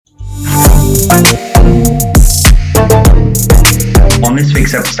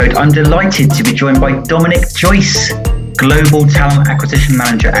week's episode, I'm delighted to be joined by Dom Joyce, Global Talent Acquisition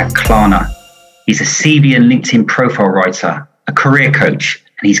Manager at Klarna. He's a CV and LinkedIn profile writer, a career coach,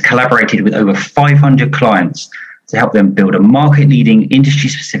 and he's collaborated with over 500 clients to help them build a market-leading,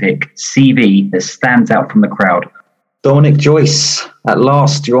 industry-specific CV that stands out from the crowd. Dom Joyce, at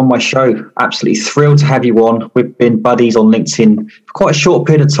last, you're on my show. Absolutely thrilled to have you on. We've been buddies on LinkedIn for quite a short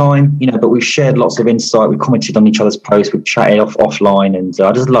period of time, but we've shared lots of insight. We've commented on each other's posts. We've chatted offline, and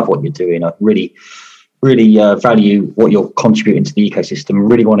I just love what you're doing. I really value what you're contributing to the ecosystem.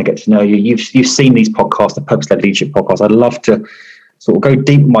 Really want to get to know you. You've seen these podcasts, the Purpose-Led Leadership podcast. I'd love to sort of go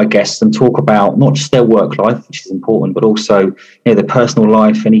deep with my guests and talk about not just their work life, which is important, but also their personal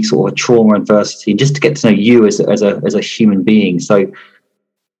life, any sort of trauma, adversity, and just to get to know you as a human being. So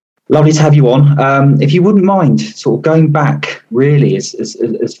lovely to have you on. If you wouldn't mind sort of going back really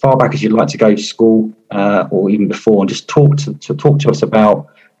as far back as you'd like to go to school or even before, and just talk to us about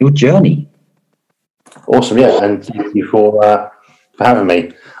your journey. Awesome, yeah, and thank you for having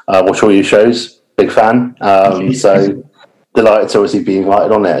me. Watch all your shows, big fan. So delighted to obviously be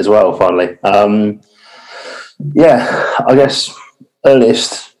invited on it as well, finally. I guess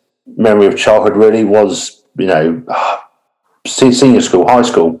earliest memory of childhood really was, senior school, high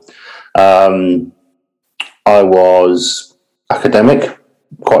school. I was academic,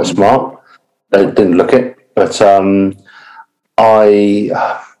 quite smart. Didn't look it, but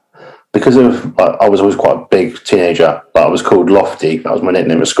because I was always quite a big teenager. I was called Lofty. That was my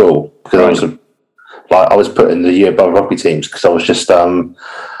nickname at school because I was put in the year above rugby teams because I was just and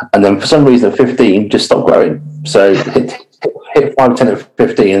then for some reason at 15 just stopped growing. So hit 5'10" at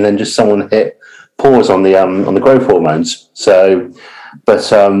 15, and then just someone hit pause on the growth hormones. So, but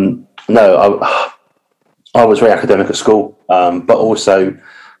no, I was very academic at school, but also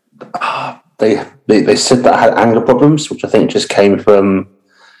they said that I had anger problems, which I think just came from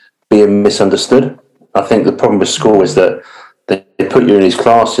being misunderstood. I think the problem with school is that they put you in these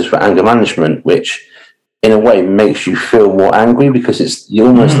classes for anger management, which in a way makes you feel more angry because you're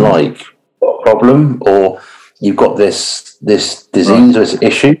almost like a problem, or you've got this disease or this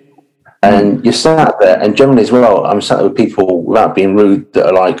issue, and you're sat there. And generally as well, I'm sat there with people, without being rude, that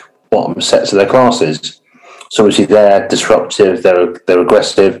are like bottom sets of their classes. So obviously they're disruptive, they're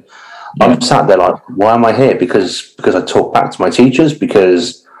aggressive. I'm sat there like, why am I here? Because I talk back to my teachers,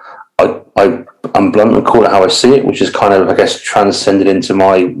 because I'm blunt and call it how I see it, which is kind of, I guess, transcended into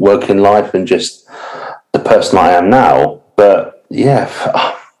my working life and just the person I am now. But yeah,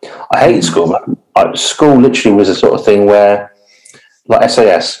 I hate school, man. School literally was a sort of thing where, like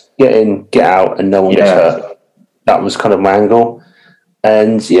SAS, get in, get out, and no one gets hurt. That was kind of my angle.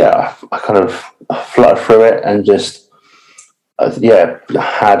 And yeah, I kind of fluttered through it and just,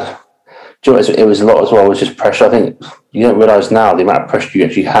 had... Do you know, it was a lot as well. It was just pressure. I think you don't realise now the amount of pressure you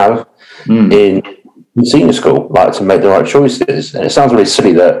actually have in senior school, like to make the right choices. And it sounds really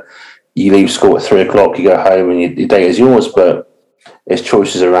silly that you leave school at 3 o'clock, you go home, and your day is yours. But it's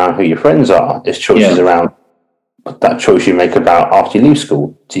choices around who your friends are. It's choices around that choice you make about after you leave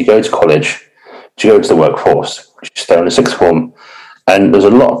school. Do you go to college? Do you go to the workforce? Do you stay on the sixth form? And there's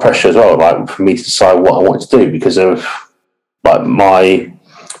a lot of pressure as well, like for me to decide what I wanted to do because of like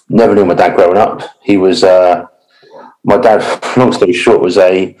never knew my dad growing up. He was my dad. Long story short, was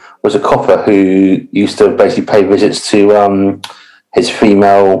a copper who used to basically pay visits to his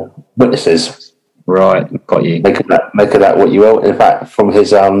female witnesses. Right, got you. Make of that what you will. In fact, from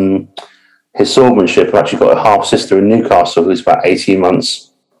his swordsmanship, I've actually got a half sister in Newcastle who's about 18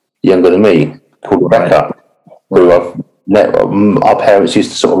 months younger than me, called Rebecca, who I've met. Our parents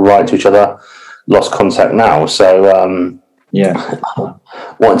used to sort of write to each other. Lost contact now, so.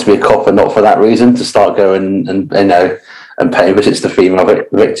 Wanting to be a copper, not for that reason, to start going and paying visits to female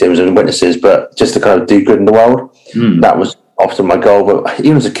victims and witnesses, but just to kind of do good in the world. That was often my goal. But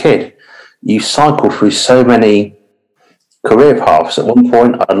even as a kid, you cycle through so many career paths. At one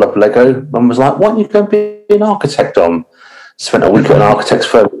point, I loved Lego. Mum was like, "Why don't you go and be an architect?" Spent a week at an architect's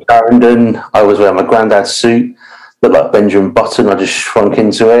firm in Clarendon. I was wearing my granddad's suit, looked like Benjamin Button. I just shrunk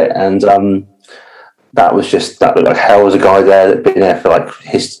into it, and that looked like hell. Was a guy there that'd been there for like,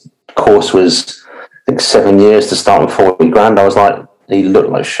 his course was I think 7 years to start with 40 grand. I was like, he looked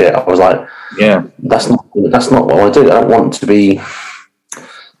like shit. I was like, that's not what I want to do. I don't want to be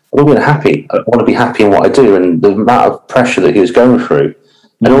happy. I want to be happy in what I do. And the amount of pressure that he was going through,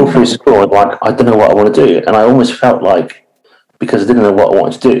 and all through school, I was like, I don't know what I want to do. And I almost felt like, because I didn't know what I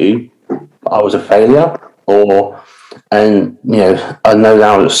wanted to do, I was a failure. And I know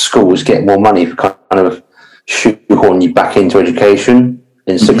now that schools get more money for kind of shoehorn you back into education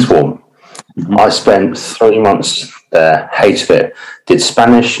in sixth form. Mm-hmm. I spent 3 months there, hated it. Did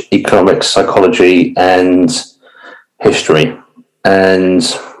Spanish, economics, psychology, and history. And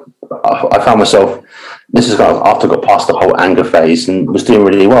I found myself, this is kind of after I got past the whole anger phase and was doing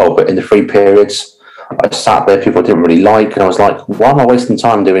really well, but in the free periods, I sat there, people I didn't really like, and I was like, why am I wasting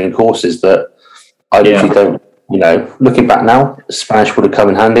time doing courses that I literally don't, looking back now, Spanish would have come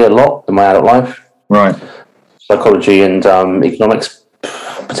in handy a lot in my adult life. Right. Psychology and economics,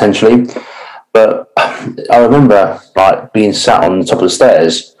 potentially. But I remember like being sat on the top of the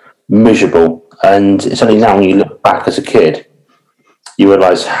stairs, miserable. And it's only now when you look back as a kid, you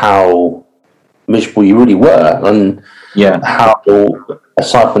realise how miserable you really were. And how,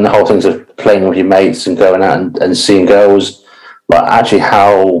 aside from the whole things of playing with your mates and going out and seeing girls, like actually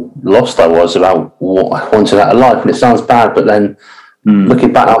how lost I was about what I wanted out of life. And it sounds bad, but then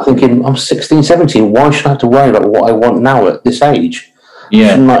looking back, I'm thinking, I'm 16, 17, why should I have to worry about what I want now at this age?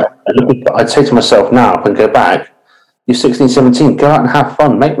 Yeah. I'd say to myself now, if I go back, you're 16, 17, go out and have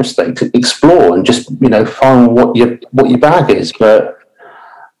fun, make mistakes, explore, and just, find what your bag is. But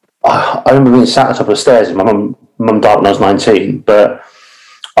I remember being sat at the top of the stairs, and my mum died when I was 19, but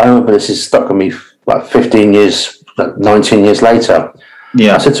I remember this is stuck on me like 15 years, like 19 years later.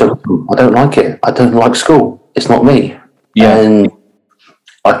 Yeah. I said to her, I don't like it. I don't like school. It's not me. Yeah. And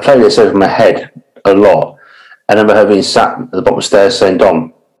I play this over my head a lot. I remember her being sat at the bottom of the stairs saying,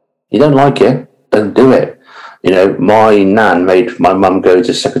 Dom, you don't like it, don't do it. My nan made my mum go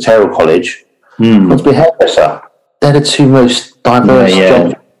to secretarial college to be a hairdresser. They're the two most diverse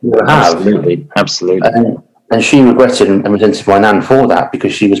jobs you ever have. Absolutely. And she regretted and resented my nan for that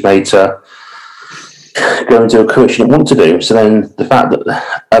because she was made to go and do a career she didn't want to do. So then the fact that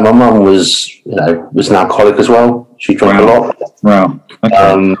my mum was an alcoholic as well. She drank a lot. Wow.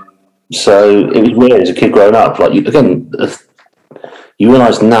 Okay. So it was weird as a kid growing up. Like you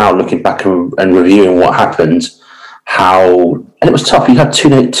realise now, looking back and reviewing what happened, and it was tough. You had two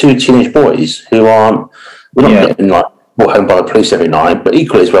teenage boys who we're not getting brought home by the police every night, but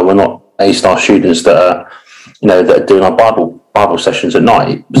equally as well, we're not A-star students that are that are doing our Bible sessions at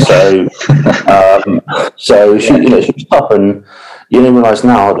night. So so she was tough, and you realise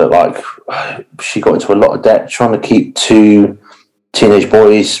now that like she got into a lot of debt trying to keep two teenage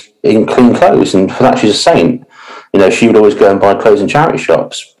boys in clean clothes, and for that she's a saint. She would always go and buy clothes in charity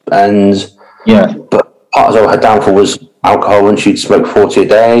shops, but part of her downfall was alcohol, and she'd smoke 40 a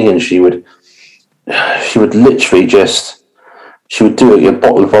day, and she would literally she would do a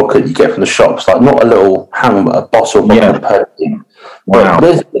bottle of vodka you get from the shops, like not a little handle, but a bottle of vodka per day. Wow.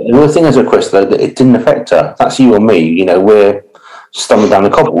 But the thing is, Chris, though, that it didn't affect her. That's you or me. We're stumbling down the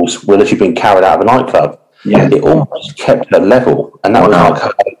cobbles. We're literally being carried out of a nightclub. Yeah. It almost kept her level, and that was like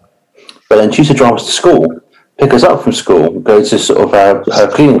her. But then she used to drive us to school, pick us up from school, go to sort of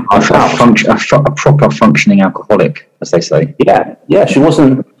her cleaning house. A proper functioning alcoholic, as they say. Yeah. She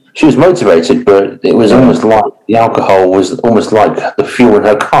wasn't. She was motivated, but it was almost like the alcohol was almost like the fuel in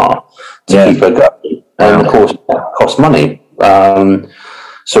her car to keep her going. And of course, that cost money.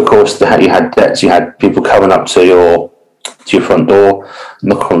 So of course, you had debts. You had people coming up to your front door,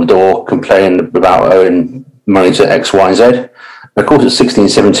 knock on the door, complaining about owing money to X, Y, and Z. And of course, at 16,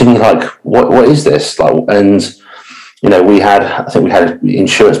 17, you're like, what is this? And we had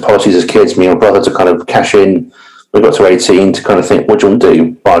insurance policies as kids. Me and my brother to kind of cash in. We got to 18 to kind of think, what do you want to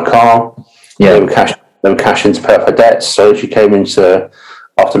do? Buy a car? Yeah. Then cash in to pay off her debts. So she came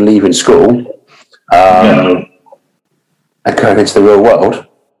after leaving school, and going into the real world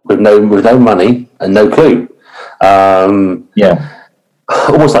with no money and no clue.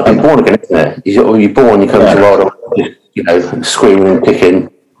 Almost like being born again, isn't it? You're born, you come into the world, screaming and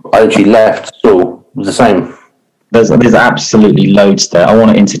kicking. I actually left school, it was the same. There's absolutely loads there. I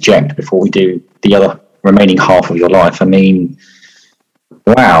want to interject before we do the other remaining half of your life. I mean,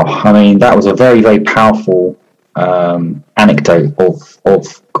 wow. I mean, that was a very, very powerful anecdote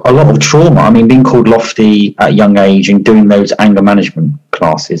of a lot of trauma. I mean, being called lofty at a young age and doing those anger management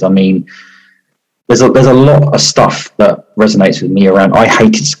classes. I mean, there's a lot of stuff that resonates with me around. I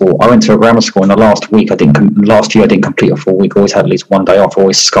hated school. I went to a grammar school, and last year I didn't complete a full week. I always had at least one day off.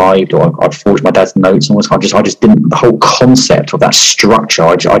 Always Skyped, or I'd forged my dad's notes. And I just didn't. The whole concept of that structure,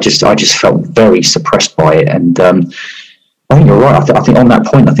 I just felt very suppressed by it. And I think you're right. I think on that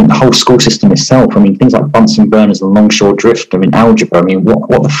point, I think the whole school system itself. I mean, things like Bunsen burners and longshore drift. I mean, algebra. I mean, what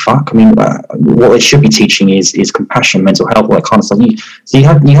the fuck? I mean, what they should be teaching is compassion, mental health, all that kind of stuff. So you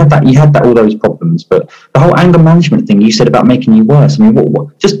had that all those problems. But the whole anger management thing you said about making you worse. I mean,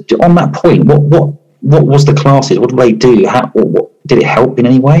 what just on that point, what was the classes? What did they do? What did it help in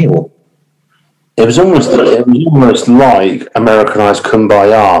any way? Or it was almost like Americanized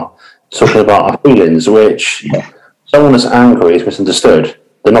Kumbaya. talking about our feelings, which someone that's angry is misunderstood.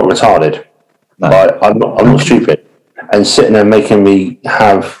 They're not retarded. No. I'm not stupid. And sitting there making me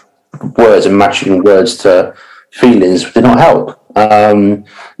have words and matching words to feelings did not help.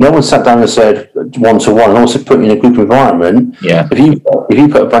 No one sat down and said one-to-one, and also put me in a group environment. Yeah. If you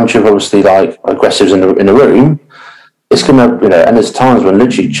put a bunch of obviously like aggressives in the room, it's gonna, and there's times when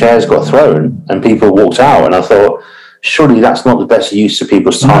literally chairs got thrown and people walked out, and I thought, surely that's not the best use of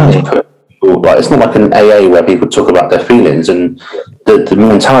people's time to put people, like, it's not like an AA where people talk about their feelings, and the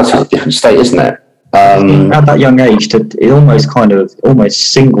mentality is a different state, isn't it? At that young age, it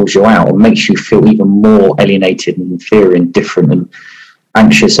almost singles you out and makes you feel even more alienated and inferior and different and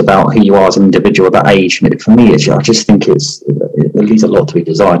anxious about who you are as an individual at that age. And for me, I just think it leaves a lot to be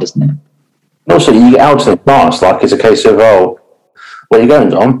desired, doesn't it? Also, you get out to the class, like it's a case of, where are you going,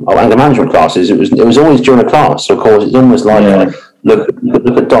 Dom? Anger management classes. It was always during a class. So of course, it's almost like, look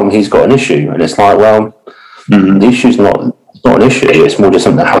at Dom, he's got an issue, and it's like, well, the issue's not an issue. It's more just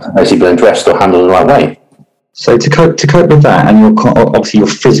something that hasn't basically been addressed or handled the right way. So to cope with that, and obviously your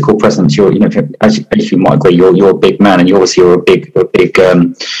physical presence, as you might agree, you're a big man, and you're a big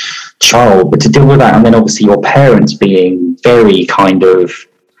child. But to deal with that, and then obviously your parents being very kind of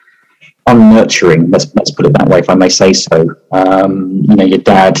unnurturing, let's put it that way, if I may say so. Your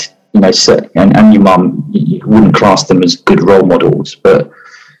dad, and your mum, you wouldn't class them as good role models,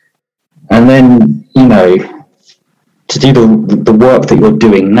 and then to do the work that you're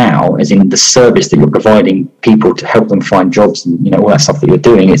doing now, as in the service that you're providing people to help them find jobs, and all that stuff that you're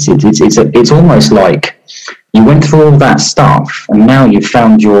doing, it's almost like you went through all that stuff, and now you've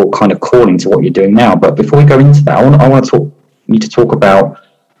found your kind of calling to what you're doing now. But before we go into that, I want to talk about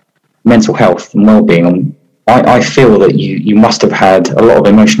mental health and well-being. And I feel that you must have had a lot of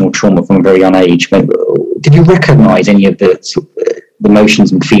emotional trauma from a very young age. Did you recognise any of the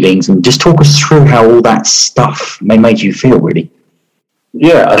emotions and feelings, and just talk us through how all that stuff made you feel, really?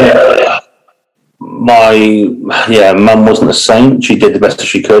 My mum wasn't a saint. She did the best that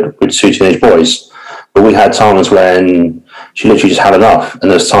she could with 2 teenage boys, but we had times when she literally just had enough,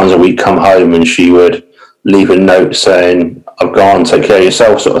 and there's times that we'd come home and she would leave a note saying, "I've gone, take care of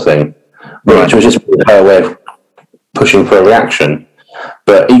yourself," sort of thing, which was just her way of pushing for a reaction.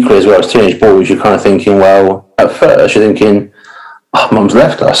 But equally as well, as teenage boys, you're kind of thinking, well, at first you're thinking, Mum's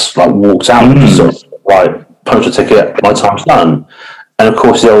left us, like walked out, just sort of like punch a ticket, my time's done. And of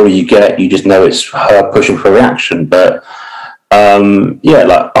course, the older you get, you just know it's her pushing for a reaction. But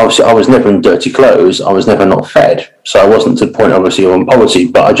like obviously, I was never in dirty clothes. I was never not fed, so I wasn't to the point, obviously, of poverty.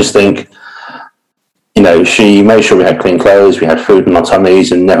 But I just think, she made sure we had clean clothes, we had food in our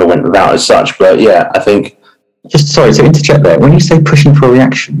tummies, and never went without as such. But I think. Just sorry to interject there. When you say pushing for a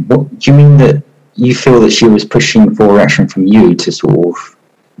reaction, what do you mean? That you feel that she was pushing for a reaction from you to sort of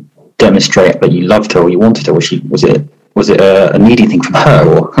demonstrate that you loved her or you wanted her? Was it a needy thing from her?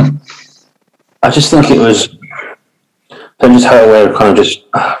 Or I just think it was just her way of kind of just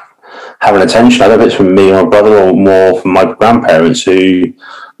having attention. I don't know if it's from me or my brother or more from my grandparents, who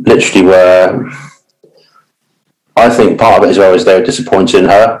literally were. I think part of it as well is they were disappointed in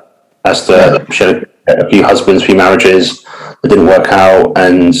her, as to she had a few husbands, a few marriages that didn't work out,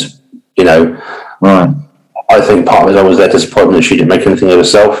 and right. I think part of it was their disappointment that she didn't make anything of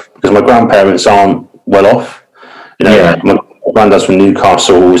herself, because my grandparents aren't well off. My granddad's from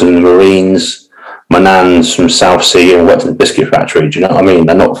Newcastle's and the Marines. My nan's from South Sea and worked in the biscuit factory. Do you know what I mean?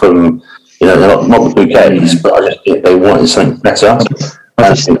 They're not from, they're not the bouquets, but I just think they wanted something better.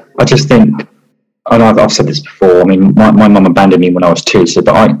 I just think, and I've said this before. I mean, my mum abandoned me when I was 2, so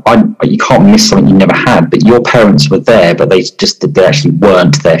but you can't miss something you never had. But your parents were there, but they actually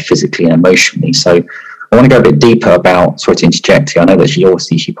weren't there physically and emotionally. So I want to go a bit deeper about. Sorry to interject here. I know that she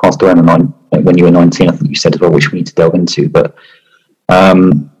passed away when you were 19. I think you said as well, which we need to delve into. But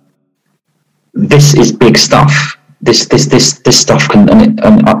this is big stuff. This stuff can, and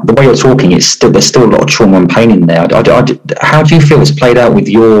the way you're talking, there's still a lot of trauma and pain in there. How do you feel it's played out with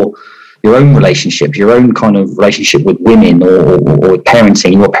your own relationship, your own kind of relationship with women or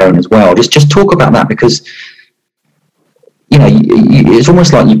parenting, your parent as well? Just talk about that, because it's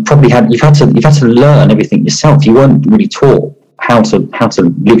almost like you've had to learn everything yourself. You weren't really taught how to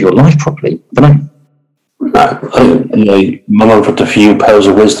live your life properly. I don't know. My mum dropped a few pearls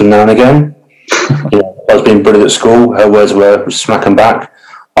of wisdom now and again. I was being bullied at school. Her words were smack and back.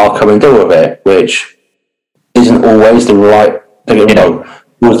 I'll come and deal with it, which isn't always the right thing.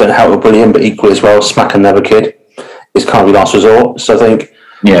 Rules don't help with bullying, but equally as well, smack another kid is kind of the last resort. So I think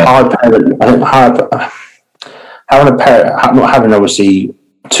having obviously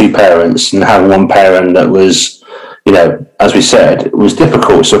 2 parents and having one parent that was, as we said, it was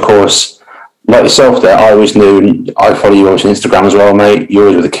difficult. So, of course, like yourself there, I always knew, I follow you on Instagram as well, mate. You're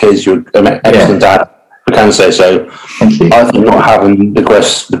always with the kids, you're an excellent dad, I can say so. I think not having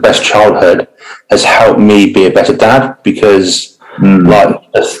the best childhood has helped me be a better dad, because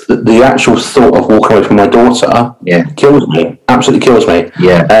the actual thought of walking away from my daughter kills me, absolutely kills me.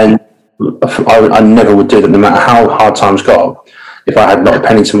 And I never would do that, no matter how hard times got. If I had not a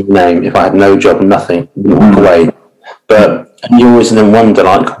penny to my name, if I had no job, nothing, I wouldn't walk away. But you always then wonder,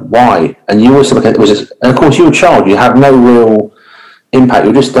 like, why? And you always look at it, and of course you're a child, you have no real impact,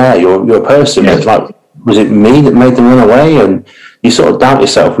 you're just there, you're a person. It's like, was it me that made them run away? And you sort of doubt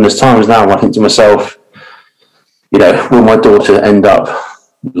yourself. And there's times now where I think to myself, will my daughter end up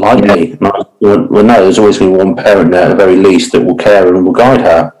like me? Well, no, there's always going to be one parent there at the very least that will care and will guide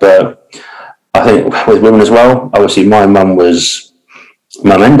her. But I think with women as well, obviously my mum was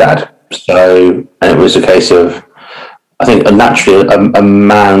mum and dad. So, and it was a case of, I think naturally a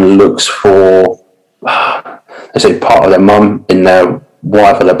man looks for, let's say, part of their mum in their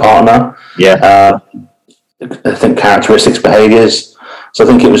wife or their partner. I think characteristics, behaviours. So I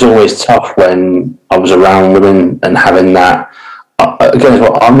think it was always tough when I was around women and having that. Again,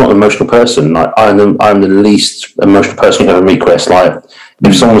 I'm not an emotional person. Like, I'm the least emotional person you ever meet, Chris. Like,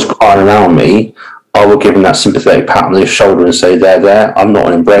 if someone's crying around me, I will give them that sympathetic pat on the shoulder and say, they're there. I'm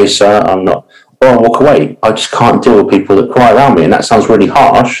not an embracer. Or I'll walk away. I just can't deal with people that cry around me. And that sounds really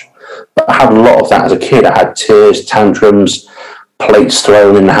harsh, but I had a lot of that as a kid. I had tears, tantrums, plates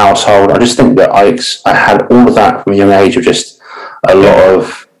thrown in the household. I just think that I had all of that from a young age, of just a lot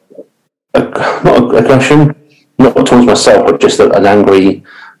of, not aggression, not towards myself, but just an angry,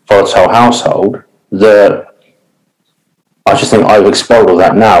 volatile household, that I just think I've expelled all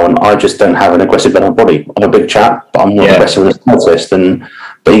that now, and I just don't have an aggressive mental body. I'm a big chap, but I'm not aggressive in the slightest.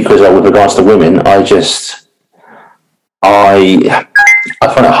 But equally as well, with regards to women, I find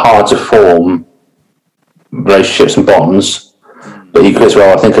it hard to form relationships and bonds. But equally as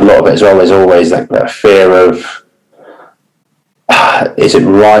well, I think a lot of it as well is always that fear of, is it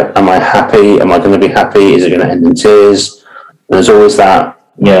right? Am I happy? Am I going to be happy? Is it going to end in tears? And there's always that,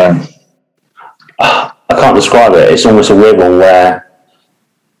 I can't describe it. It's almost a weird one where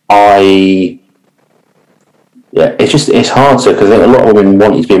it's hard to, because I think a lot of women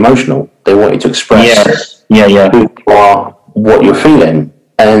want you to be emotional. They want you to express who you are, what you're feeling.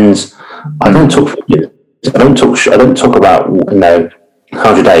 And I don't talk about,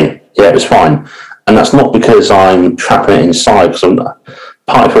 how's your day? Yeah, it was fine. And that's not because I'm trapping it inside, because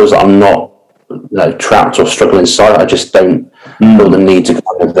part of it feels that I'm not trapped or struggling inside. I just don't feel the need to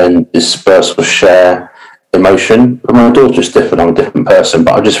kind of then disperse or share emotion. But my daughter's different. I'm a different person,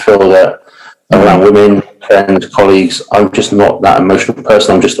 but I just feel that around women, friends, colleagues, I'm just not that emotional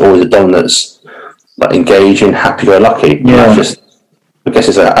person. I'm just always a Dom that's like engaging, happy-go-lucky. I guess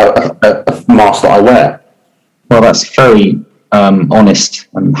it's a mask that I wear. Well, that's very honest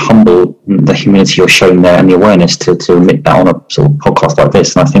and humble, the humility you're showing there and the awareness to admit that on a sort of podcast like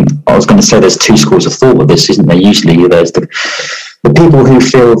this. And I think I was going to say there's two schools of thought with this, isn't there? Usually there's the people who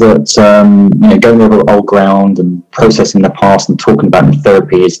feel that going over old ground and processing the past and talking about it in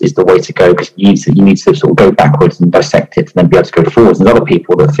therapy is the way to go, because you need to sort of go backwards and dissect it and then be able to go forwards. And there's other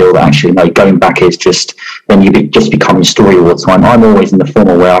people that feel that actually no, going back is just then you just become your story all the time. I'm always in the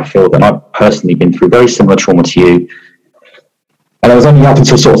former, where I feel that I've personally been through very similar trauma to you. And I was only up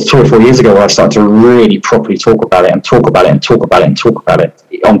until sort of 3 or 4 years ago where I started to really properly talk about it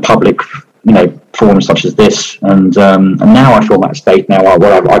on public, forums such as this. And now I feel that state now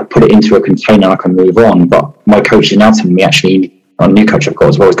where I put it into a container and I can move on. But my coach is now telling me, actually, a new coach I've got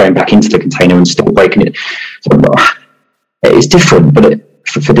as well, is going back into the container and still breaking it. So it's different, but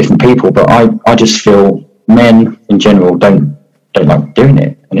for different people. But I just feel men in general don't like doing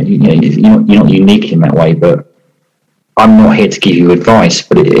it. And you're not unique in that way, but I'm not here to give you advice,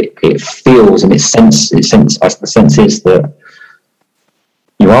 but it feels and the sense is that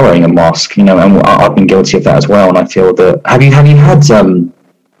you are wearing a mask, and I've been guilty of that as well. And I feel that have you had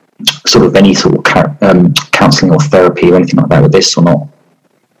sort of any sort of counselling or therapy or anything like that with this or not?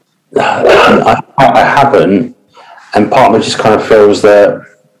 I haven't, and part of me just kind of feels that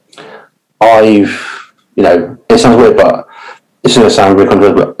it sounds weird, but this is going to sound really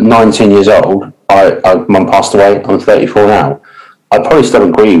controversial, but 19 years old, mum passed away. I'm 34 now. I probably still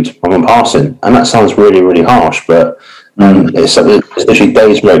haven't grieved my mum passing, and that sounds really, really harsh. But it's literally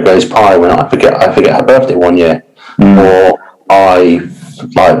days where it goes by when I forget her birthday one year, or I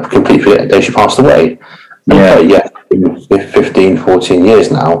completely forget the day she passed away. And 15, 14 years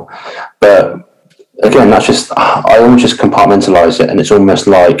now. But again, that's just I almost just compartmentalise it, and it's almost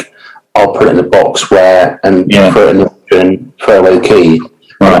like I'll put it in the box and throw it in the and throw away the key.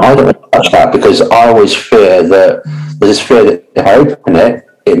 Right. I don't want to touch that because I always fear that there's this fear that if I open it,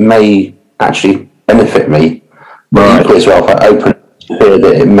 it may actually benefit me. Right. As well, if I open it, fear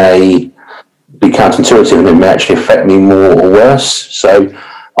that it may be counterintuitive and it may actually affect me more or worse. So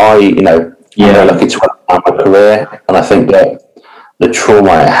I'm very lucky to have my career, and I think that the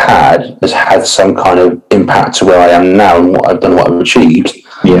trauma I had has had some kind of impact to where I am now and what I've done, what I've achieved.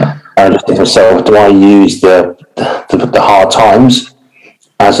 Yeah. And I just think to myself, do I use the hard times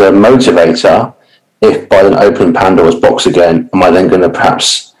as a motivator? If by then opening Pandora's box again, am I then going to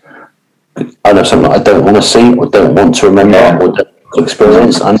perhaps, I know something I don't want to see or don't want to remember or don't want to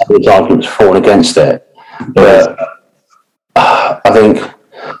experience? I know there's arguments for and against it, but I think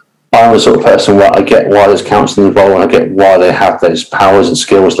I'm the sort of person where I get why there's counselling involved and I get why they have those powers and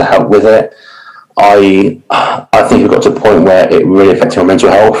skills to help with it. I think it got to a point where it really affected my mental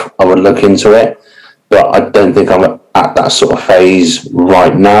health. I would look into it, but I don't think I'm at that sort of phase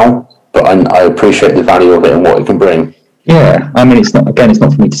right now. But I appreciate the value of it and what it can bring. Yeah, I mean, it's not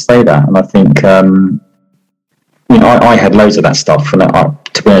for me to say that, and I think I had loads of that stuff, and to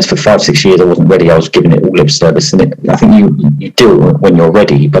be honest, for 5-6 years I wasn't ready. I was giving it all lip service, and I think you do it when you're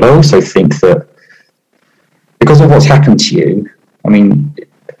ready. But I also think that because of what's happened to you, I mean,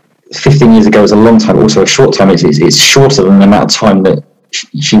 15 years ago was a long time, but also a short time. It's shorter than the amount of time that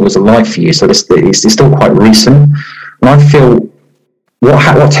she was alive for you. So it's still quite recent. And I feel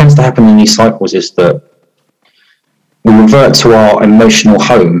what tends to happen in these cycles is that we revert to our emotional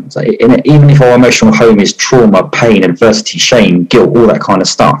home. So even if our emotional home is trauma, pain, adversity, shame, guilt, all that kind of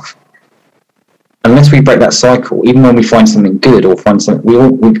stuff, unless we break that cycle, even when we find something good or find something,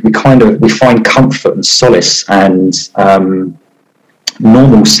 we find comfort and solace and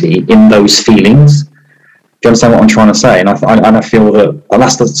normalcy in those feelings. Do you understand what I'm trying to say? And I feel that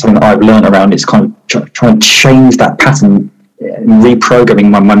that's something that I've learned around. It's kind of trying to change that pattern,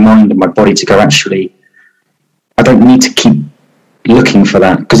 reprogramming my mind and my body to go, actually, I don't need to keep looking for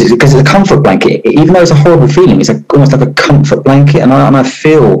that because it's a comfort blanket. Even though it's a horrible feeling, it's almost like a comfort blanket. And I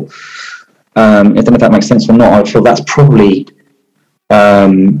feel, I don't know if that makes sense or not, I feel that's probably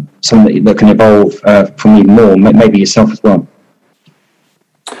something that can evolve for me more, maybe yourself as well.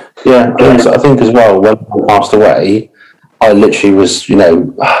 Yeah, I think as well, when I passed away, I literally was,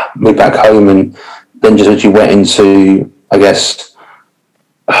 moved back home and then just actually went into, I guess,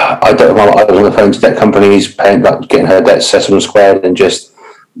 I was on the phone to debt companies, paying, getting her debt settled and squared, and just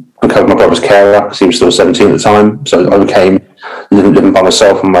became my brother's carer because he was still 17 at the time. So I became living by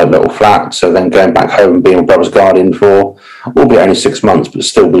myself in my little flat. So then going back home and being my brother's guardian for, albeit only 6 months, but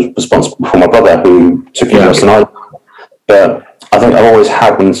still was responsible for my brother who took it worse than I did. But I think I've always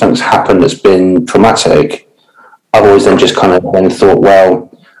had, when something's happened that's been traumatic, I've always then just kind of then thought,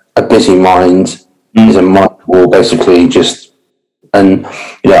 well, a busy mind is a mind that will basically just, and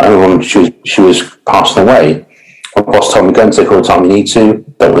I remember she was passing away. My boss told me, go and take all the time you need to,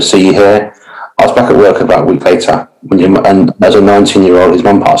 don't want to see you here. I was back at work about a week later, and as a 19-year-old, his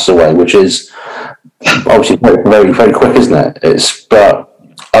mum passed away, which is obviously very, very, very quick, isn't it? But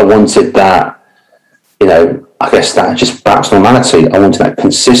I wanted that, I guess that just perhaps normality. I wanted that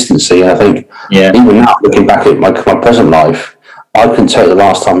consistency. And I think even now, looking back at my present life, I can tell you the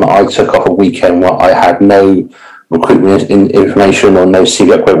last time that I took off a weekend where I had no recruitment information or no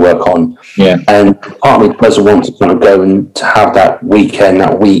CV upgrade work on. Yeah. And part of me doesn't want to kind of go and to have that weekend,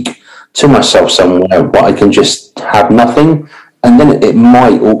 that week to myself somewhere, but I can just have nothing. And then it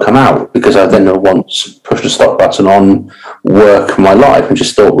might all come out because I then once pushed the stop button on work, my life, and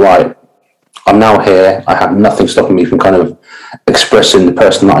just thought, right, I'm now here. I have nothing stopping me from kind of expressing the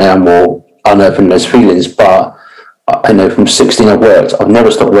person that I am or unearthing those feelings. But I know from 16 I've worked. I've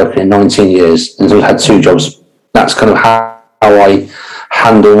never stopped working in 19 years and I've had 2 jobs. That's kind of how I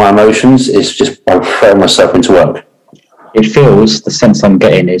handle my emotions, is just by throwing myself into work. It feels, the sense I'm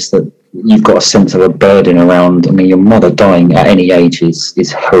getting is that you've got a sense of a burden around. I mean, your mother dying at any age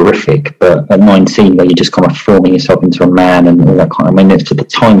is horrific, but at 19, where you're just kind of forming yourself into a man and all that kind of, I mean, it's the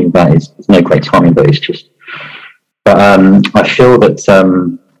timing of that is no great timing, but it's just, but I feel that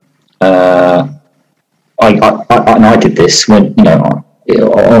I did this when, it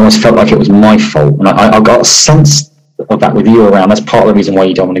almost felt like it was my fault, and I got a sense of that with you around. That's part of the reason why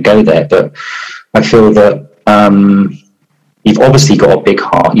you don't want to go there, but I feel that you've obviously got a big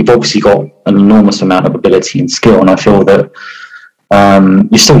heart, you've obviously got an enormous amount of ability and skill, and I feel that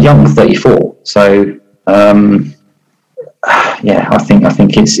you're still young, 34, so I think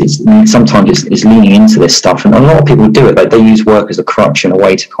it's sometimes it's leaning into this stuff, and a lot of people do it. They use work as a crutch and a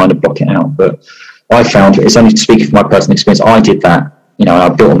way to kind of block it out, but I found, it's only speaking from my personal experience, I did that I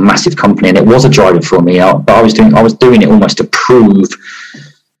built a massive company, and it was a driver for me. But I was doing it almost to prove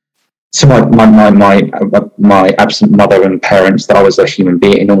to my absent mother and parents that I was a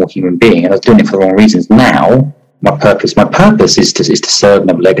normal human being, and I was doing it for the wrong reasons. Now, my purpose is to serve and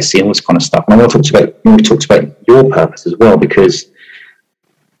have a legacy and all this kind of stuff. And I want to talk about your purpose as well, because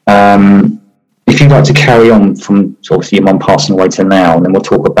if you'd like to carry on from obviously your mum passing away to now, and then we'll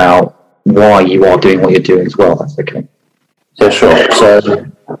talk about why you are doing what you're doing as well. That's okay. Yeah, sure. So,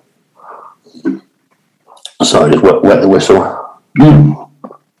 sorry, just wet the whistle.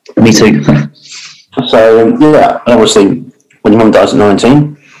 Me too. So, obviously, when your mum dies at 19,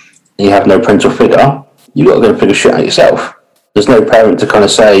 and you have no parental figure, you've got to go and figure shit out yourself. There's no parent to kind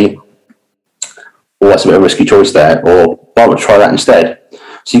of say, well, that's a bit of a risky choice there, or why don't we try that instead?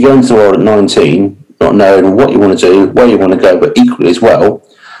 So you go into the world at 19, not knowing what you want to do, where you want to go, but equally as well,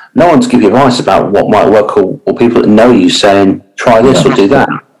 no one to give you advice about what might work, or people that know you saying, try this or do that.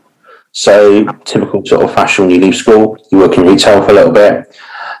 So typical sort of fashion when you leave school, you work in retail for a little bit,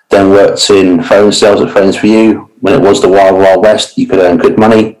 then worked in phone sales at Phones for You. When it was the Wild Wild West, you could earn good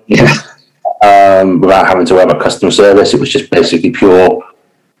money without having to worry about customer service. It was just basically pure,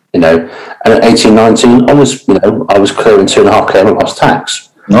 And at 18, 19, I was clearing 2.5K a month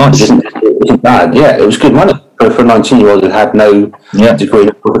tax. Nice. It wasn't bad. Yeah, it was good money for a 19-year-old that had no degree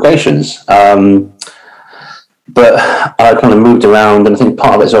of qualifications. But I kind of moved around, and I think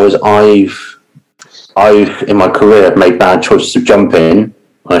part of it is always I've in my career made bad choices of jumping, and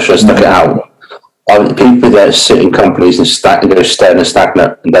I should have stuck it out. People that sit in companies and go stale and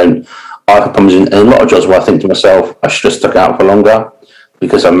stagnant and don't. I've had problems in a lot of jobs where I think to myself, I should have stuck it out for longer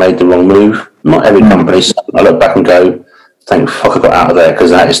because I made the wrong move. Not every company. So I look back and go, thank fuck I got out of there,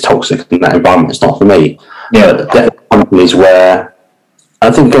 because that is toxic and that environment is not for me. Yeah, but definitely companies where I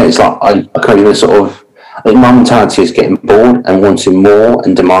think again it's like I kind of sort of. I think my mentality is getting bored and wanting more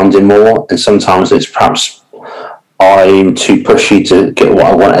and demanding more, and sometimes it's perhaps I'm too pushy to get what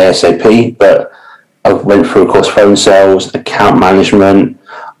I want ASAP. But I went through, of course, phone sales, account management.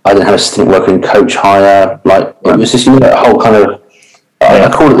 I then had a stint working in coach hire. Like it was just a whole kind of I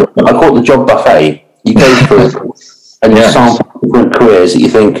call it the job buffet. You go through and you sample different careers that you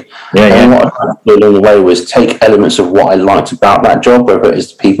think. And what I did along the way was take elements of what I liked about that job, whether it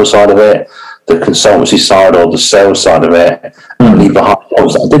is the people side of it, the consultancy side, or the sales side of it, and leave behind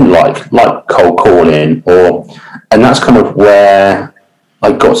jobs that I didn't like cold calling, and that's kind of where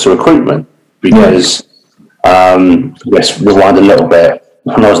I got to recruitment, because let's rewind a little bit.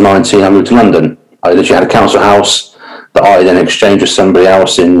 When I was 19, I moved to London. I literally had a council house that I then exchanged with somebody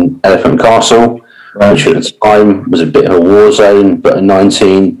else in Elephant Castle, which at the time was a bit of a war zone. But at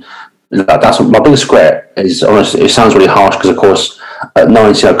 19, that's my biggest regret. Is honestly, it sounds really harsh because, of course, at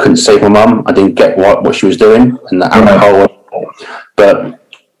 19 I couldn't save my mum. I didn't get what she was doing, and the alcohol, but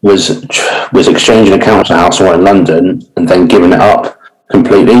was exchanging a council house in London and then giving it up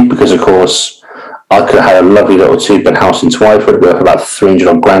completely because, of course, I could have had a lovely little 2-bed house in Twyford worth about 300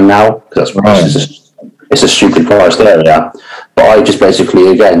 odd grand now, because it's a stupid priced area. But I just basically,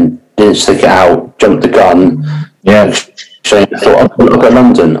 again, didn't stick it out, jumped the gun. I thought, I'll go to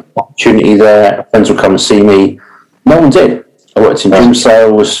London, opportunity there, friends will come and see me. No one did. I worked in gym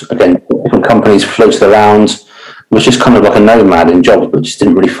sales, again, different companies floated around. It was just kind of like a nomad in jobs, but just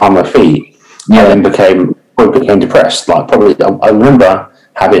didn't really find my feet. I then became depressed. Like I remember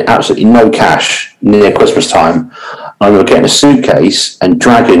having absolutely no cash near Christmas time. I remember getting a suitcase and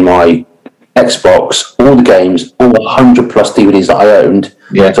dragging my Xbox, all the games, all the 100 plus DVDs that I owned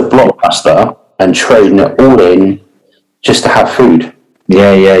to Blockbuster and trading it all in just to have food.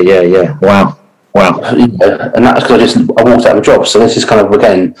 Wow. And that's because I walked out of a job. So this is kind of,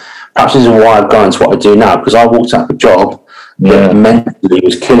 again, perhaps this is why I've gone into what I do now, because I walked out of a job that mentally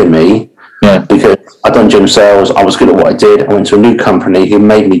was killing me. Because I'd done gym sales, I was good at what I did. I went to a new company who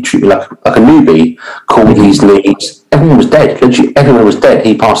made me treat me like a newbie, called these leads. Everyone was dead. Literally, everyone was dead.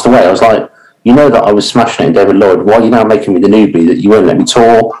 He passed away. I was like, that I was smashing it in David Lloyd. Why are you now making me the newbie that you won't let me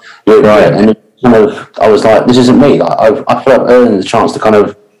tour? And I was like, this isn't me. Like, I feel like earning the chance to kind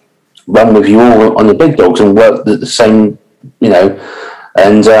of run with you all on the big dogs and work the same, And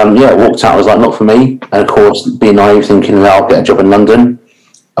walked out. I was like, not for me. And of course, being naive, thinking that I'll get a job in London.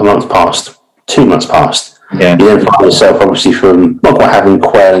 A month passed, 2 months passed. You then find yourself obviously from not quite having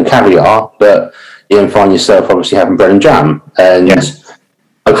quail and caviar, but you then find yourself obviously having bread and jam. And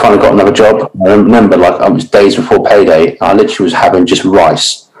I finally got another job. I remember, I was days before payday. I literally was having just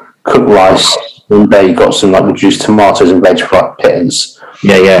rice, cooked rice. One day got some reduced tomatoes and veg for pittance.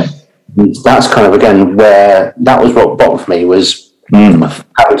 And that's kind of again where that was rock bottom for me, was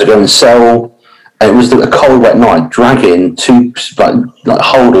having to go and sell And it was a cold, wet night, dragging two like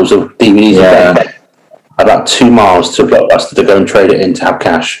holders of DVDs again, about 2 miles to Blockbuster to go and trade it in to have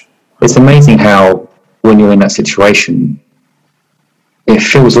cash. It's amazing how, when you're in that situation, it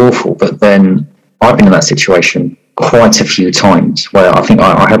feels awful, but then I've been in that situation quite a few times where I think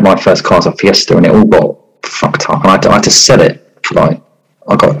I had my first car as a Fiesta and it all got fucked up, and I had to sell it for like,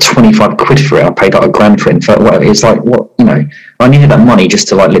 I got 25 quid for it. I paid like $1,000 for it. And whatever. It's like, what, you know, I needed that money just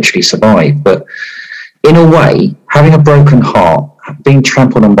to like literally survive. But in a way, having a broken heart, being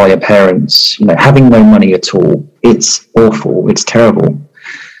trampled on by your parents, you know, having no money at all, it's awful. It's terrible.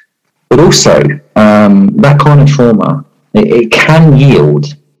 But also, that kind of trauma, it can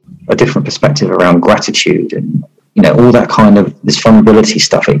yield a different perspective around gratitude and, you know, all that kind of this vulnerability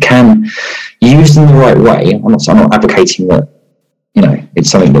stuff. It can, used in the right way. I'm not advocating that, you know, it's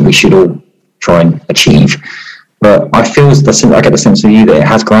something that we should all try and achieve. But I get the sense of you that it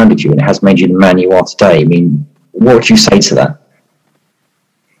has grounded you and it has made you the man you are today. I mean, what would you say to that?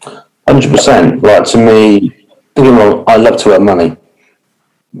 100%. Like, to me, I love to earn money.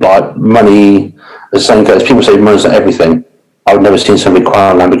 Like, money, as the saying goes, people say money's not everything. I've never seen somebody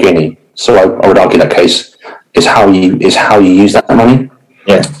cry on a Lamborghini. So I would argue that case is how you use that money.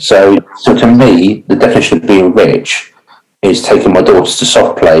 Yeah. So to me, the definition of being rich is taking my daughters to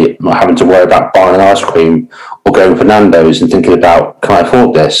soft play, not having to worry about buying an ice cream or going for Nando's and thinking about, can I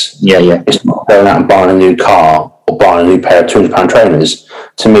afford this? Yeah. It's not going out and buying a new car or buying a new pair of £200 trainers.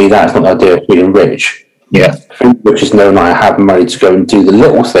 To me, that's not the idea of being rich. Yeah. Which is knowing I have money to go and do the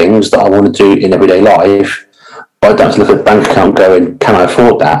little things that I want to do in everyday life, but I don't have to look at the bank account going, can I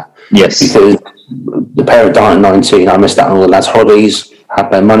afford that? Yes. Because the parent died at 19, I missed out on all the lads' holidays,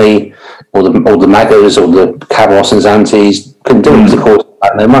 had no money, all the maggers, all the cabos and zanties, couldn't do it because, of course, I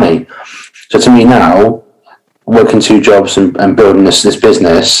had no money. So to me now, working 2 jobs and building this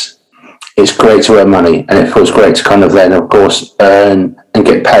business, it's great to earn money, and it feels great to kind of then, of course, earn and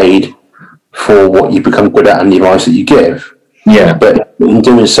get paid for what you become good at and the advice that you give. Yeah. But in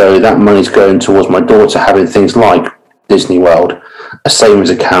doing so, that money's going towards my daughter having things like Disney World, a savings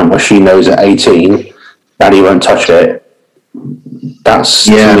account where she knows at 18, Daddy won't touch it. That's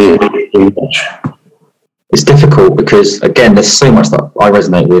to me too much. It's difficult because, again, there's so much that I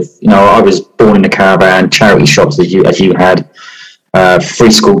resonate with. You know, I was born in a caravan, charity shops as you had,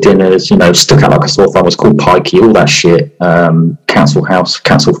 free school dinners, you know, stuck out like a sore thumb, was called pikey, all that shit, council house,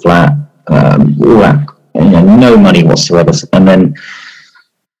 council flat, all that, you know, no money whatsoever. And then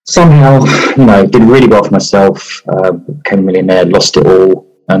somehow, you know, did really well for myself, became a millionaire, lost it all.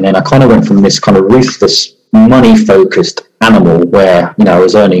 And then I kind of went from this kind of ruthless, money-focused animal where, you know, I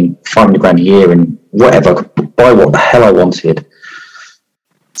was earning 500 grand a year and whatever, could buy what the hell I wanted.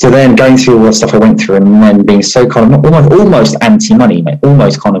 So then going through all the stuff I went through and then being so kind of almost anti-money, mate,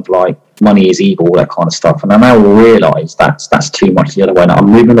 almost kind of like money is evil, all that kind of stuff. And I now realise that's too much the other way. And I'm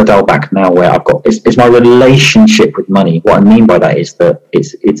moving the dial back now where I've got, it's my relationship with money. What I mean by that is that you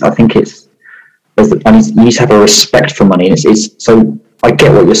need to have a respect for money. And it's so I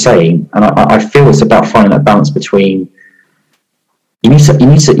get what you're saying. And I feel it's about finding that balance between, you need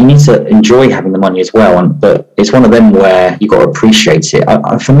to enjoy having the money as well, but it's one of them where you got to appreciate it.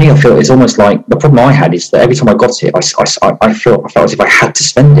 For me, I feel it's almost like the problem I had is that every time I got it, I felt as if I had to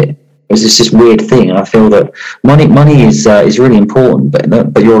spend it. It was just this weird thing, and I feel that money is really important,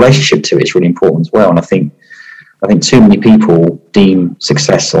 but your relationship to it is really important as well. And I think too many people deem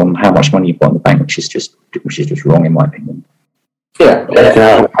success on how much money you've got in the bank, which is just wrong in my opinion. Yeah, you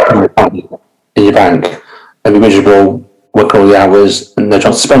can have in your bank and be miserable, work all the hours and no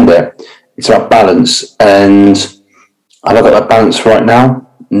chance to spend it. It's about balance, and have I got that balance right now?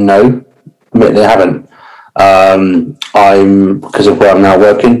 No, admittedly I haven't. Because of where I'm now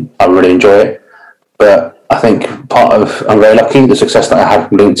working, I really enjoy it, but I think I'm very lucky, the success that I had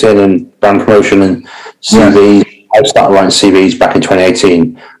from LinkedIn and brand promotion and CVs. Yeah. I started writing CVs back in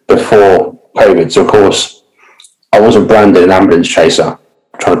 2018 before COVID, so of course I wasn't branded an ambulance chaser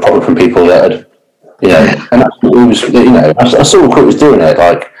trying to profit from people that had, you know, and that's what it was, you know, I saw recruiters doing it,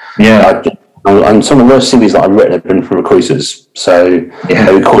 like, and some of the worst CVs that I've written have been from recruiters, so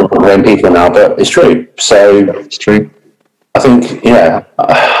they would call them their own people now, but it's true. So it's true. I think,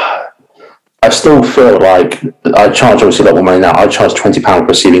 I still feel like I charge obviously a lot more money now. I charged £20 for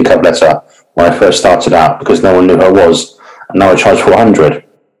a CV and cover letter when I first started out because no one knew who I was, and now I charge £400.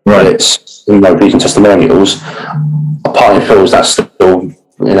 Right. It's in my recent testimonials. A part of me feels that's still,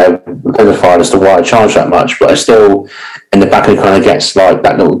 verified as to why I charge that much, but I still, in the back, it kind of gets like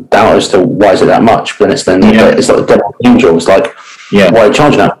that little doubt as to why is it that much. But then it's like the devil angel. It's like, why are you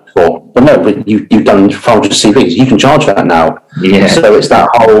charging that for? But no, but you've done 500 CVs. You can charge that now. Yeah. So it's that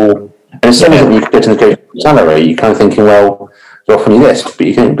whole, And as soon as you get to negotiate salary, you're kind of thinking, well, they're offering you this, but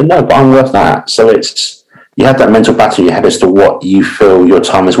you think, but no, but I'm worth that. So you have that mental battle in your head as to what you feel your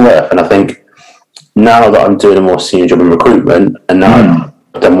time is worth. And I think now that I'm doing a more senior job in recruitment, and now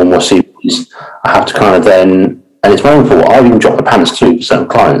I've done more CVs, I have to kind of then, and it's my own fault, I've even dropped the pants to certain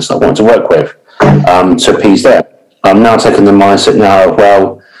clients that I want to work with to appease them. I'm now taking the mindset now of,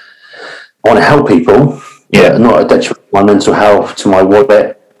 well, I want to help people, but not a detriment to my mental health, to my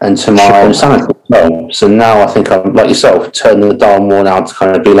wallet, and to my own sanity as well. So now I think I'm, like yourself, turning the dial more now to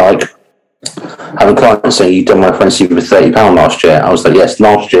kind of be like, having clients say, you done my friend CV for £30 last year. I was like, yes,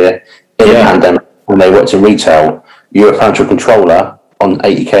 last year, in the pandemic, when they worked in retail, you're a financial controller on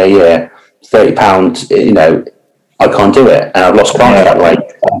 80k a year, £30, you know, I can't do it. And I've lost clients that way.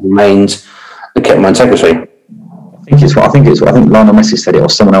 I've remained and kept my integrity. I think Lionel Messi said it, or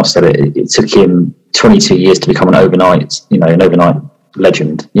someone else said it. It took him 22 years to become an overnight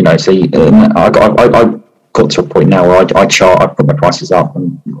legend. You know, so I got to a point now where I put my prices up,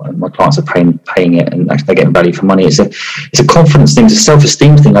 and my clients are paying it, and they're getting value for money. It's a confidence thing, it's a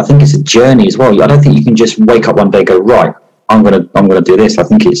self-esteem thing. I think it's a journey as well. I don't think you can just wake up one day and go, right, I'm gonna do this. I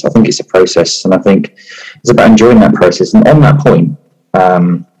think it's a process, and I think it's about enjoying that process. And on that point,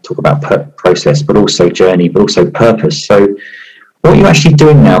 talk about process, but also journey, but also purpose. So what are you actually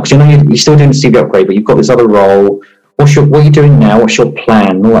doing now? Because you're still doing the CV upgrade, but you've got this other role. What are you doing now? What's your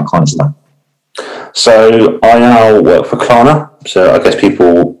plan? And all that kind of stuff. So I now work for Klarna. So I guess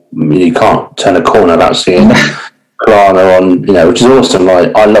you can't turn a corner without seeing Klarna on, which is awesome.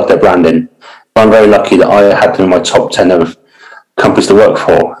 Like, I love their branding. I'm very lucky that I had them in my top 10 of companies to work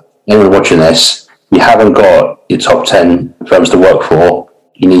for. Anyone watching this, you haven't got your top 10 firms to work for,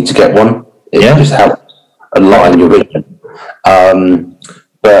 you need to get one. It just helps align your vision.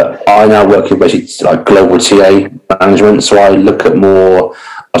 But I now work in basically like global TA management, so I look at more.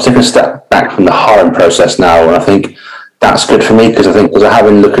 I've taken a step back from the hiring process now, and I think that's good for me because I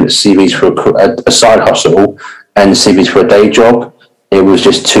haven't looked at CVs for a side hustle and CVs for a day job, it was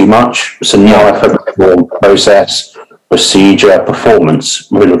just too much. So now I focus more on process, procedure,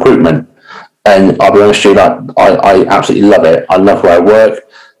 performance within recruitment. And I'll be honest with you, I absolutely love it. I love where I work,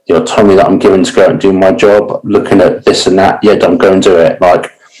 the autonomy that I'm given to go out and do my job, looking at this and that. Yeah, don't go and do it. For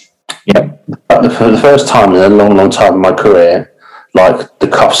the first time in a long, long time in my career, like, the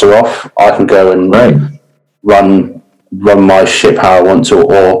cuffs are off. I can go and run my ship how I want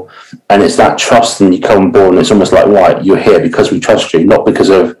to, and it's that trust, and you come on board, and it's almost like, right, you're here because we trust you, not because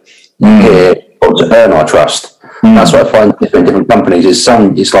of you're here to earn our trust. That's what I find in different companies. It's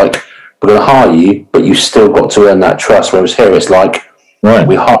like, we're going to hire you, but you still got to earn that trust. Whereas here, it's like,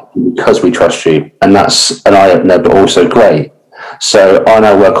 we hire you because we trust you, and that's an eye-opener, but also great. So I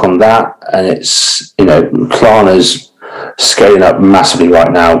now work on that, and it's, Klarna's scaling up massively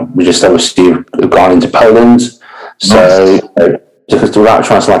right now. We just obviously have gone into Poland, so just without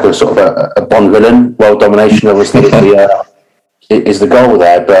trying to sound like a sort of a Bond villain, world domination obviously is the goal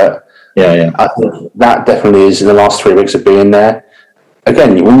there. But I think that definitely is in the last 3 weeks of being there.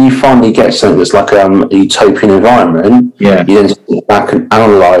 Again, when you finally get something that's like a utopian environment, you then sit back and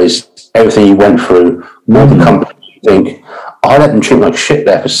analyse everything you went through, more the company. You think, I let them treat me like shit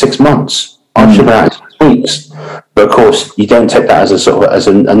there for 6 months. I should have been out in 6 weeks. But of course, you don't take that as a sort of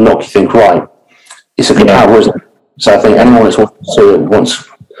a knock. You think, right, it's a comparable, isn't it? So I think anyone that wants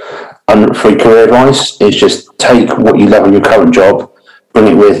free career advice is just take what you love in your current job, bring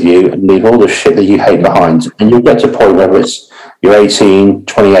it with you, and leave all the shit that you hate behind. And you'll get to a point whether it's you're 18,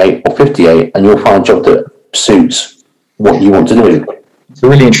 28, or 58, and you'll find a job that suits what you want to do. It's a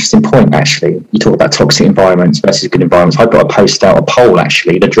really interesting point, actually. You talk about toxic environments versus good environments. I got a post out, a poll,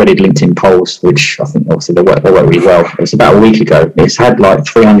 actually, the dreaded LinkedIn polls, which I think obviously they work really well. It was about a week ago. It's had like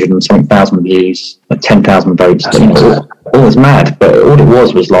 300,000 views, 10,000 votes. All was mad, but all it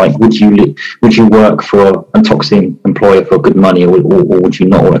was like, would you work for a toxic employer for good money, or would you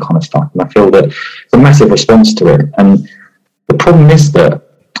not? All that kind of stuff. And I feel that it's a massive response to it. And the problem is that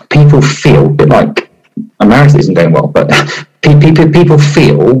people feel a bit like America isn't going well, but people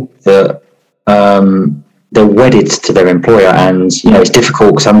feel that they're wedded to their employer, and it's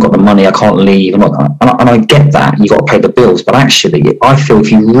difficult because I haven't got the money, I can't leave, and I get that you got to pay the bills. But actually, I feel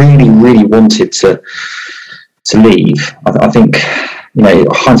if you really, really wanted to leave, I think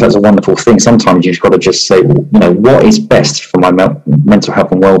hindsight's a wonderful thing. Sometimes you've got to just say, what is best for my mental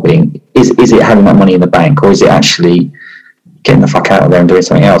health and well-being? Is it having that money in the bank, or is it actually getting the fuck out of there and doing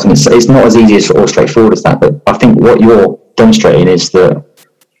something else? And it's not as easy or straightforward as that, but I think what you're demonstrating is that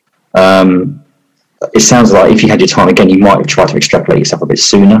it sounds like if you had your time again, you might have tried to extrapolate yourself a bit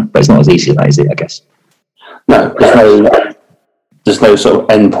sooner, but it's not as easy as that, is it, I guess? No, there's no sort of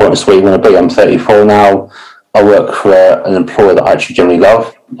end point as to where you want to be. I'm 34 now. I work for an employer that I actually generally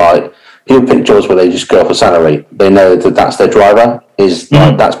love. Like, people pick jobs where they just go off a salary. They know that that's their driver.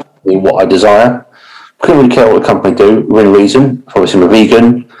 Like, that's what I desire. Couldn't really care what the company do within reason. Obviously, I'm a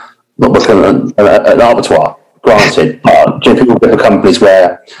vegan, not looking at an abattoir. Granted, people go for companies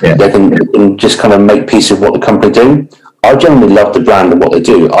where they can just kind of make peace of what the company do. I generally love the brand and what they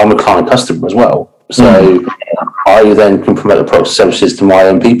do. I'm a client customer as well. So I then can promote the products and services to my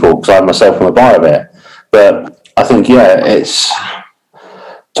own people because I myself am a buyer of it. But I think, it's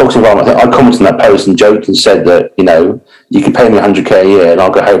toxic environment. I commented on that post and joked and said that, you can pay me 100k a year and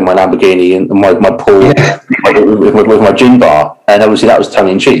I'll go home with my Lamborghini and my pool with my gin bar. And obviously that was tongue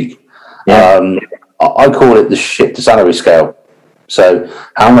in cheek. Yeah. I call it the shit to salary scale. So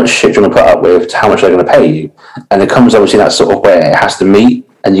how much shit do you want to put up with to how much they're going to pay you? And it comes obviously that sort of where it has to meet,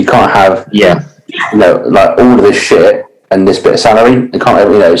 and you can't have, like all of this shit and this bit of salary. It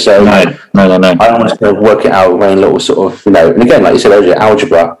can't, so no. I almost kind of work it out with a little sort of, and again, like you said earlier,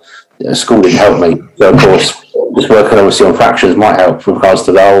 algebra, school didn't help me. So of course, just working obviously on fractions might help with regards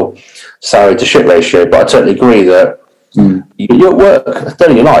to the whole salary to shit ratio. But I totally agree that you're at work a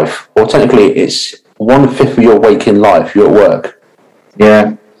third of your life, or technically it's 1/5 of your waking life. You're at work.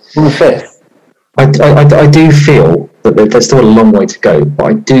 Yeah, 1/5. I do feel that there's still a long way to go, but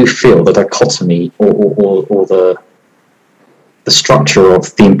I do feel the dichotomy or the structure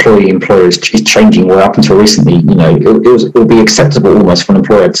of the employee-employer is changing. Where up until recently, it will be acceptable almost for an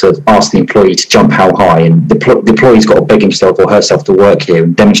employer to ask the employee to jump how high, and the employee's got to beg himself or herself to work here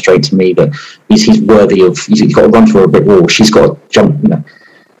and demonstrate to me that he's worthy of. He's got to run through a brick wall. She's got to jump.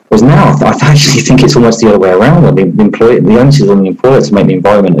 Whereas now, I actually think it's almost the other way around. The onus is on the employer to make the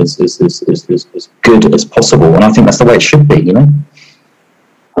environment as good as possible, and I think that's the way it should be. 100%.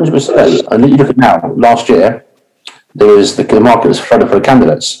 And you look at now. Last year, the market was flooded for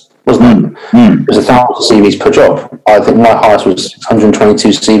candidates, wasn't it? There was 1,000 CVs per job. I think my highest was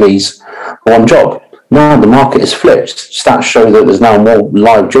 122 CVs for one job. Now the market is flipped. Stats show that there's now more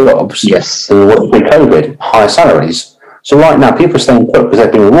live jobs than what pre-COVID, higher salaries. So right now, people are staying put because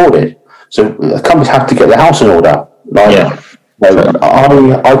they've been rewarded. So companies have to get their house in order. I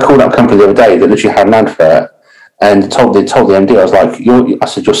called up a company the other day that literally had an advert and told the MD, I was like, I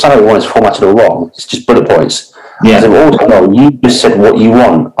said, your salary one is formatted all wrong. It's just bullet points. Yeah. I said, well, you just said what you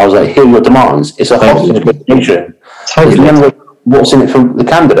want. I was like, here are your demands. It's a hostage negotiation. Totally. What's in it for the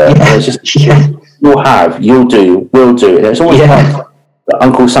candidate? Yeah. It's just, you'll have, you'll do, we'll do. And it's almost like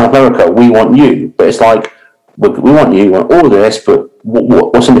Uncle Sam America, we want you. But it's like, we want you, we want all of this, but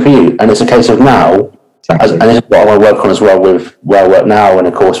what's in it for you? And it's a case of now, and this is what I want to work on as well with where I work now, and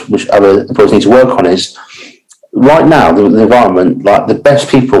of course, which other employees need to work on is, right now, the environment, like the best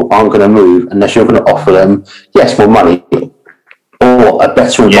people aren't going to move unless you're going to offer them, more money, or a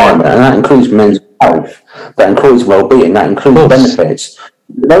better environment, and that includes mental health, that includes well-being, that includes benefits.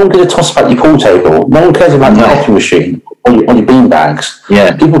 No one gives a toss about your pool table. No one cares about the coffee machine or your bean bags.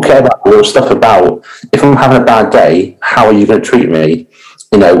 Yeah. People care about real stuff about, if I'm having a bad day, how are you going to treat me?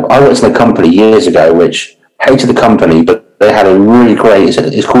 I worked in a company years ago which hated the company, but they had a really great,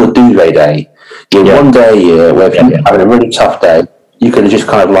 it's called a duvet day. One day a year where if you're having a really tough day, you can just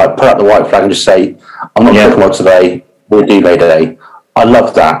kind of like put out the white flag and just say, I'm not cooking well today, we're a duvet day. I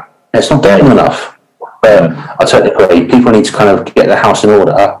love that. It's not doing enough. But I totally agree. People need to kind of get their house in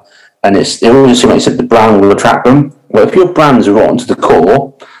order, and it always seems like you said the brand will attract them. Well, if your brand's rotten to the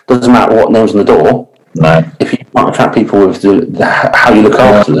core, doesn't matter what name's on the door. No. If you can't attract people with how you look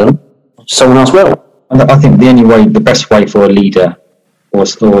after them, someone else will. And I think the best way for a leader or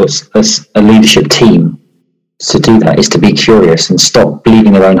a leadership team to do that is to be curious and stop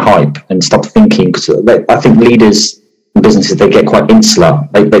believing their own hype and stop thinking. Because I think leaders in businesses, they get quite insular.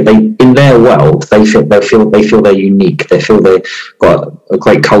 They in their world they feel they're unique. They feel they've got a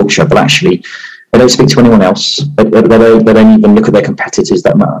great culture, but actually they don't speak to anyone else. They don't even look at their competitors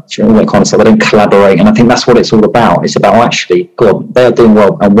that much. All that kind of stuff. They don't collaborate, and I think that's what it's all about. It's about actually, God, they're doing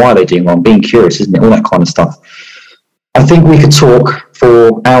well, and why are they doing well? Being curious, isn't it? All that kind of stuff. I think we could talk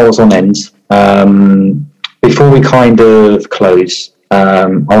for hours on end. Before we kind of close, I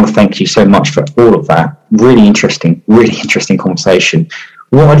want to thank you so much for all of that. Really interesting conversation.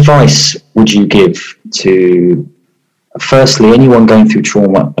 What advice would you give to, firstly, anyone going through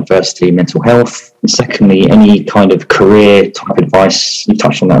trauma, adversity, mental health, and secondly, any kind of career type advice? You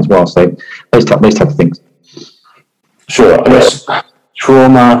touched on that as well, so those type of things. Sure. I guess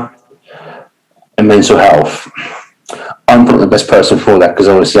trauma and mental health. I'm not the best person for that because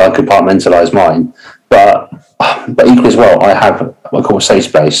obviously I compartmentalise mine, but equally as well, I have what I call a safe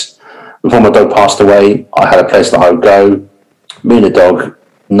space. Before my dog passed away, I had a place that I would go me and the dog,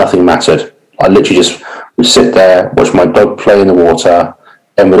 nothing mattered. I literally just would sit there, watch my dog play in the water,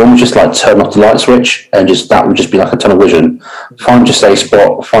 and would almost just like turn off the light switch, and just that would just be like a tunnel vision. Find your safe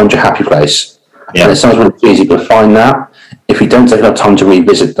spot, find your happy place. Yeah. And it sounds really easy, but find that. If you don't take enough time to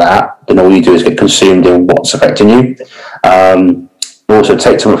revisit that, then all you do is get consumed in what's affecting you. Also,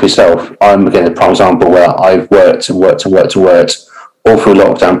 take time for yourself. I'm, again, a prime example where I've worked all through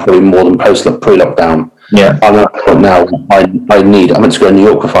lockdown, probably more than pre-lockdown. Yeah. I'm at a point now, I meant to go to New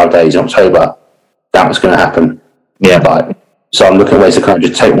York for 5 days in October. That was going to happen. Yeah. So I'm looking at ways to kind of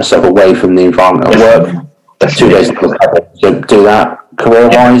just take myself away from the environment at work. 2 days to do that.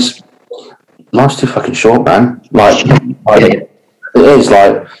 Career-wise, life's too fucking short, man. It is.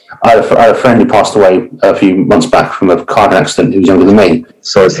 Like, I had a friend who passed away a few months back from a car accident. He was younger than me.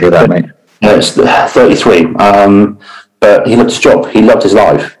 Sorry to hear that, mate. Yeah, it's 33. But he loved his job. He loved his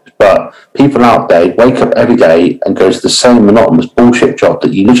life. But people out there wake up every day and go to the same monotonous bullshit job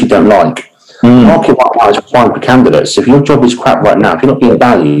that you literally don't like. Market right now is fine for candidates. If your job is crap right now, if you're not being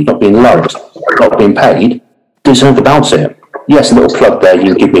valued, not being loved, not being paid, do something about it. Yes, a little plug there. You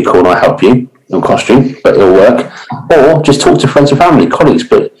can give me a call and I'll help you. It'll cost you, but it'll work. Or just talk to friends and family, colleagues.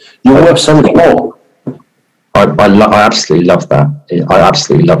 But you're worth so much more. I absolutely love that. I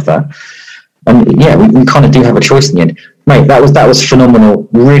absolutely love that. And yeah, we kind of do have a choice in the end, mate. That was phenomenal.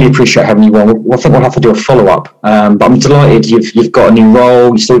 Really appreciate having you on. I think we'll have to do a follow up. But I'm delighted you've got a new role.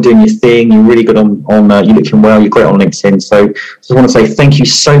 You're still doing your thing. You're really good on. You're looking well. You're great on LinkedIn. So just want to say thank you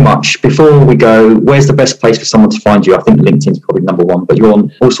so much. Before we go, where's the best place for someone to find you? I think LinkedIn's probably number one, but you're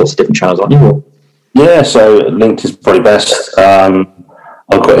on all sorts of different channels, aren't you? Yeah, so LinkedIn's probably best.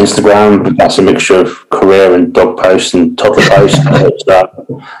 I've got Instagram. That's a mixture of career and dog posts and toddler posts. It's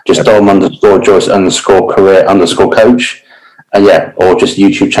just Dom _Joyce _career _coach. And yeah, or just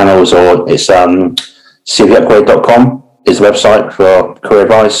YouTube channels, or it's cvupgrade.com is the website for career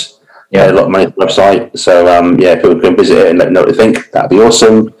advice. Yeah, a lot of money on the website. So yeah, people can visit it and let me know what they think. That'd be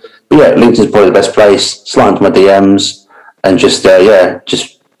awesome. But yeah, LinkedIn's probably the best place. Slide into my DMs and just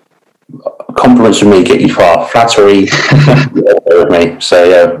compliments from me get you far. Flattery with me. So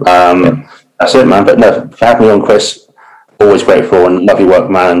yeah, that's it, man. But no, for having me on, Chris, always grateful and love your work,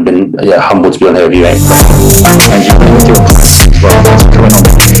 man, and been humbled to be on here with you, mate.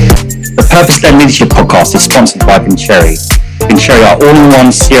 The Purpose-Led Leadership Podcast is sponsored by Vincherry. Vincherry are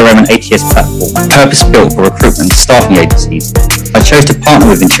all-in-one CRM and ATS platform, purpose-built for recruitment staffing agencies. I chose to partner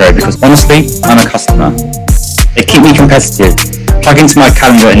with Vincherry because honestly, I'm a customer. They keep me competitive, plug into my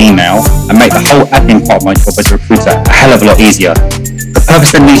calendar and email, and make the whole admin part of my job as a recruiter a hell of a lot easier. The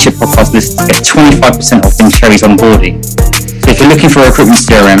Purpose-Led Leadership Podcast listeners get 25% off Vincherry's onboarding. So if you're looking for a recruitment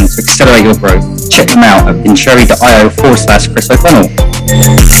CRM to accelerate your growth, check them out at vincherry.io/Chris O'Connell.